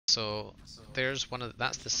So there's one of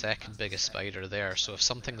that's the second biggest spider there. So if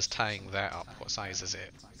something's tying that up, what size is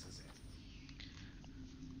it?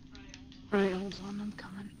 Right, hold on, I'm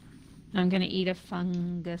coming. I'm gonna eat a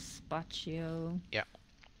fungus spaccio. Yeah.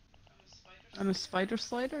 And a spider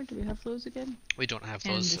slider? Do we have those again? We don't have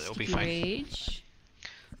And those. the It'll be sticky fine. rage.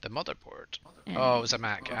 The motherboard. And Oh, it was a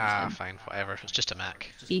Mac. Ah, fine, whatever. It's just a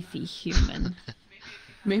Mac. beefy human.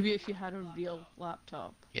 Maybe if you had a real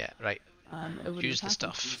laptop. Yeah, right. It would Use the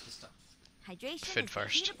stuff. Hydration Food is the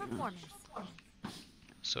first. key to performance.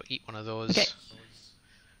 So eat one of those. Okay.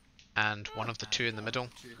 And one of the two in the middle.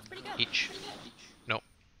 Pretty good. Each. No,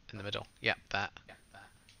 in the middle. Yeah, that.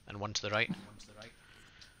 And one to the right.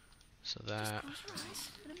 So that. Close your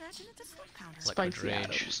eyes and imagine it's a slug pounder. Liquid Spicy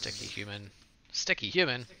rage. arrows. Sticky human. Sticky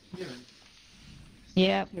human.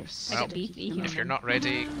 Yeah. You're Well, a beefy human. If you're not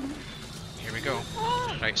ready, here we go.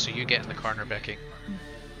 Right, so you get in the corner, Becky.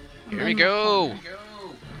 Here we go!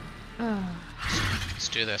 Oh, Let's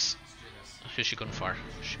do this. Who's she going for?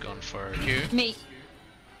 She's going for you. me.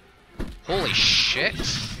 Holy shit!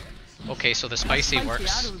 Okay, so the spicy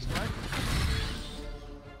works. arrows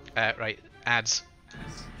work. Right, ads.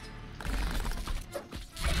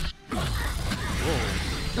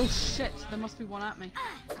 Whoa. Oh shit, there must be one at me.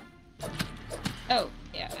 Oh,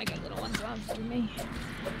 yeah, I got little ones after me.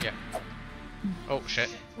 Yeah. Oh shit.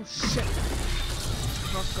 Oh shit.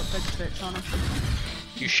 Ross got big bitch on him.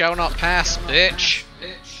 You shall not pass, bitch!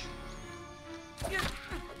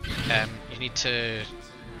 You need to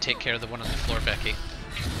take care of the one on the floor, Becky.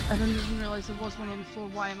 I didn't even realise there was one on the floor.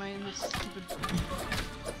 Why am I in this stupid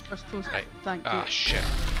first post? Right. Thank Ah, you. shit.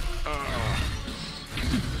 Oh.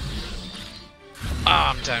 Ah,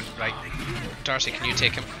 I'm down. Right. Darcy, can you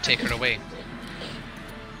take her away?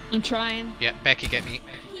 I'm trying. Yeah, Becky, get me.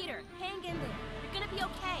 Peter, hang in there. You're gonna be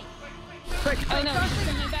okay. Quick, Oh no, Darcy! he's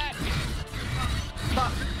coming back.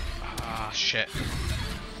 Fuck. Ah, shit.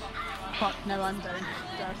 Fuck, now I'm down.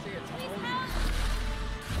 Darcy, it's all.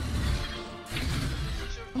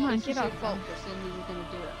 Come on, It's get your off. fault for saying we were gonna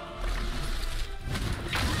do it.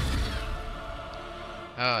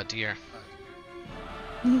 Oh dear.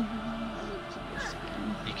 You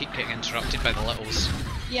keep getting interrupted by the littles.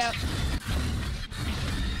 Yep.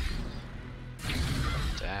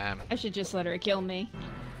 Damn. I should just let her kill me.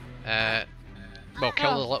 Well, kill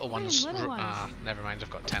Oh, the little ones. little ones. Ah, never mind, I've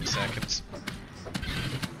got 10 seconds.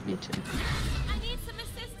 Me too. I need some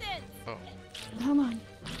assistance. Oh, Come on.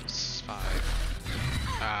 it's 5.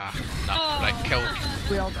 Ah, no, Oh. right, kill.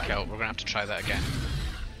 We all died. Kill. We're gonna have to try that again.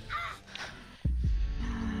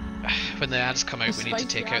 When the ads come out, we need to spicy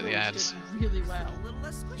take out the arrows ads. did really well. A little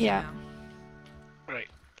less squishy Yeah. now. Right,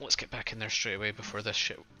 let's get back in there straight away before this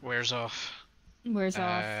shit wears off. Where's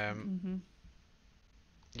off?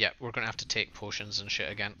 Yeah, we're gonna have to take potions and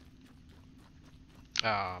shit again.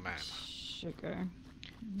 Oh man. Sugar. Okay.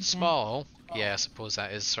 Small? Yeah, I suppose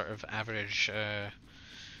that is sort of average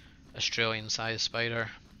Australian sized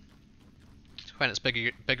spider. When it's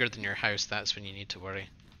bigger than your house, that's when you need to worry.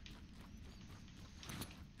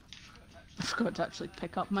 I forgot to actually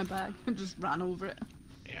pick up my bag and just ran over it.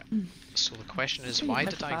 Yeah. So the question is, So you why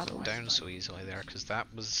missed did the I go battle. down so easily there? Because that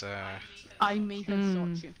was I may have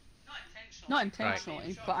shot you. Not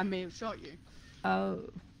intentionally, but I may have shot you. Oh.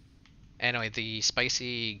 anyway. The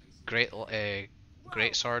spicy great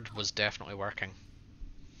sword was definitely working.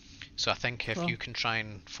 So I think if Cool. you can try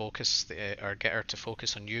and focus or get her to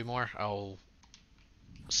focus on you more, I'll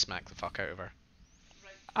smack the fuck out of her.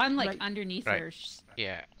 I'm like Right. underneath Right. her,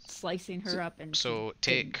 Yeah. slicing her up, and So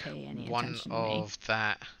she didn't take pay any one attention to me. of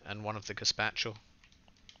that and one of the gazpacho.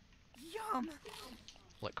 Yum.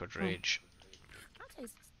 Liquid rage.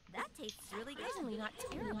 That tastes really good. Surprisingly not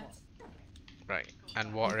terrible. Right.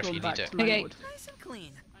 And water if Go you back need it. to my Okay. wood. Nice and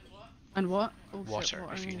clean. And what? Oh, shit, Water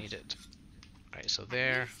water, if you yes. need it. Right, so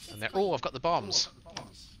there and there. Oh, I've got the bombs.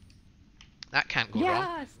 That can't go wrong.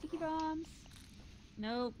 Yeah, sticky bombs.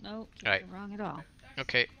 Nope, nope. Can't Right. go wrong at all.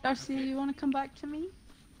 Okay. Darcy, you want to come back to me?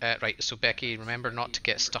 Right, so Becky, remember not to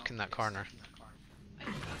get stuck in that corner.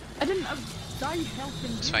 I didn't. I died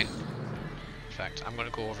helping. It's you. fine. In fact, I'm going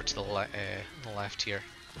to go over to the left here.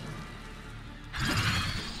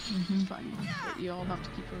 It's fine. But you all have to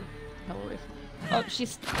keep her hell away from me. Oh,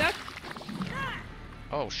 she's stuck.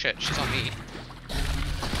 Oh shit, she's on me.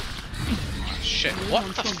 Shit, what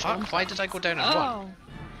the fuck? Why did I go down and run? Oh.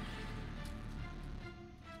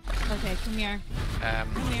 Okay, come here.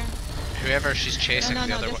 Come here. Whoever she's chasing, No,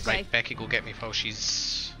 the other this one. Right, way. Becky, go get me while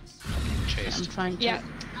she's being I'm chased. trying to. Yeah.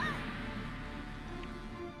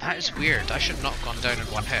 That is weird. I should not have gone down in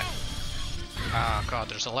one hit. Ah, god,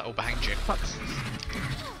 there's a little behind you. Fuck.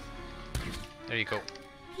 There you go.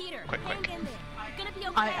 Peter, Quick, hang quick. in there. You're gonna be be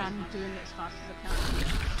okay. I am doing it as fast as I can.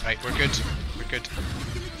 Right, we're good. We're good.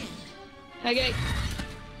 Okay.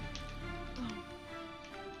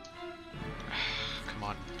 Come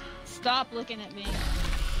on. Stop looking at me.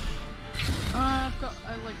 I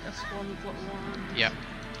like a swarm of little ones. Yep.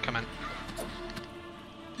 Come in.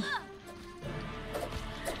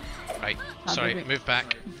 Right. Sorry, baby. move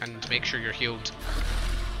back and make sure you're healed.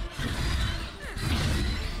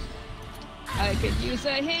 I could use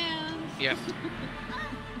a hand. Yep.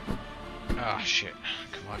 Ah, shit.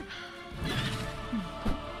 Come on.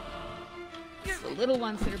 It's the little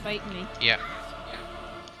ones that are biting me. Yep.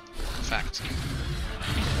 Fact.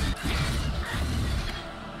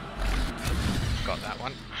 Got that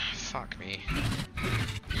one. Fuck me.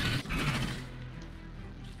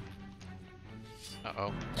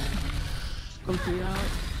 Uh-oh. Come for you, Alex.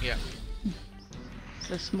 Yep.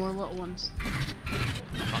 There's more little ones.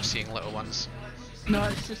 I'm not seeing little ones. No,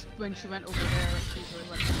 it's just when she went over there, she was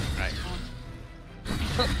like, Right.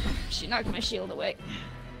 Oh, she knocked my shield away.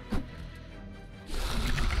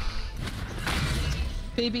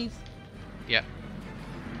 Babies. Yep.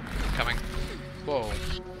 Coming. Whoa.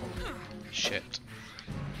 Shit.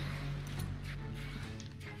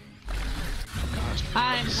 God.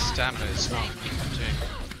 I'm not Stamina is not safe. doing.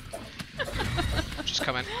 Just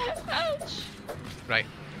coming. Ouch! Right.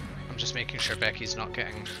 I'm just making sure Becky's not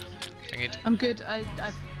getting thingied. I'm good. I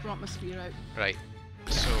brought my spear out. Right.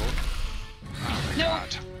 So. Oh my No.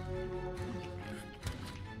 god.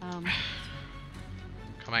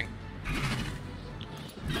 Coming.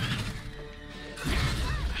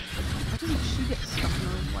 Why doesn't she get stuck in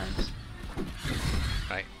her own webs?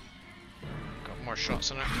 Right. Got more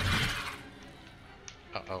shots on her.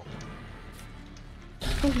 Uh-oh.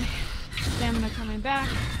 Okay. Stamina coming back.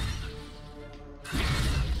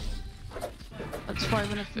 That's why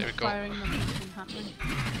when I There we finish go. firing, nothing's been happening.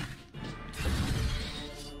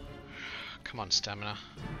 Come on, stamina.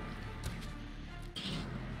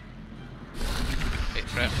 Wait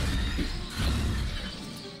for it.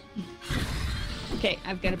 Okay,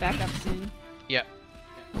 I've got to back up soon. Yep.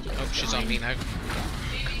 Oh, she's on me now.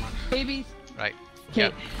 Come on. Babies. Right. Okay.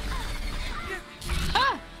 Yep.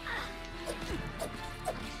 Ah!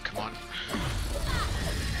 Come on.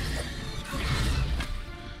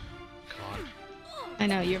 Come on. I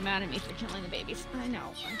know, you're mad at me for killing the babies. I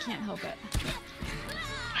know, I can't help it.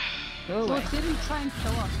 Go So away. if they didn't try and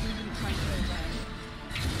kill us, we didn't try and kill them.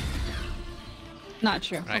 Not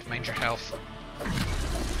true. Right, mind your health.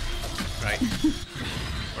 Right.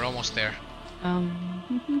 We're almost there.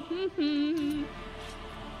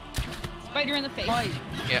 Spider in the face. Why?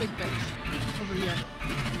 Yeah. Big bitch. Over here.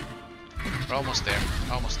 We're almost there.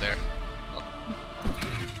 Almost there.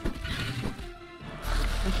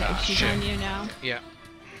 Okay, Ah, she's shit. on you now. Yeah.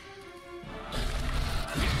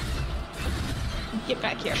 Get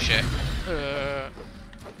back here. Shit.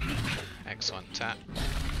 Excellent. Tap.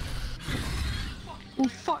 Oh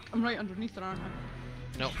fuck! I'm right underneath her, aren't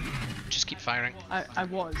I? No. Just keep firing. I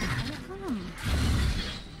was.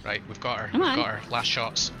 Right, we've got her. Come We've on. got her. Last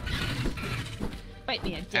shots. Bite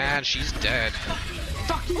me again. And she's dead.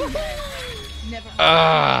 Fucking never.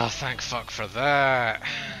 Ah, thank fuck for that.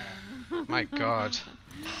 My god.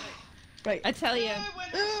 Right. I tell you,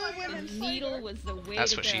 women the needle was the way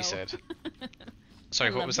That's to what go. she said. Sorry,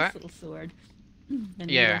 I what love was this that? little sword. The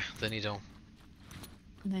Yeah, needle. the needle.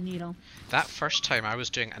 The needle. That first time I was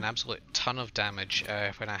doing an absolute ton of damage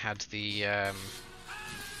when I had the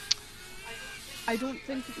I don't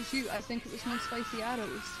think it was you. I think it was my spicy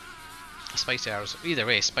arrows. spicy arrows. Either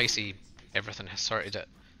way, spicy, everything has sorted it.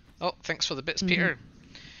 Oh, thanks for the bits, Peter.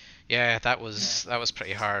 Yeah, that was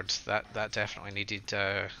pretty hard. That definitely needed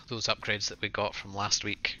those upgrades that we got from last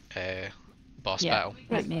week boss Yeah. battle.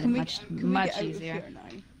 That made it can much we much get out of easier. here now?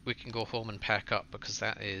 We can go home and pack up because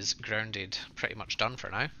that is grounded, pretty much done for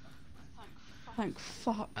now. Thank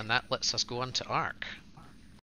fuck. And that lets us go on to Ark.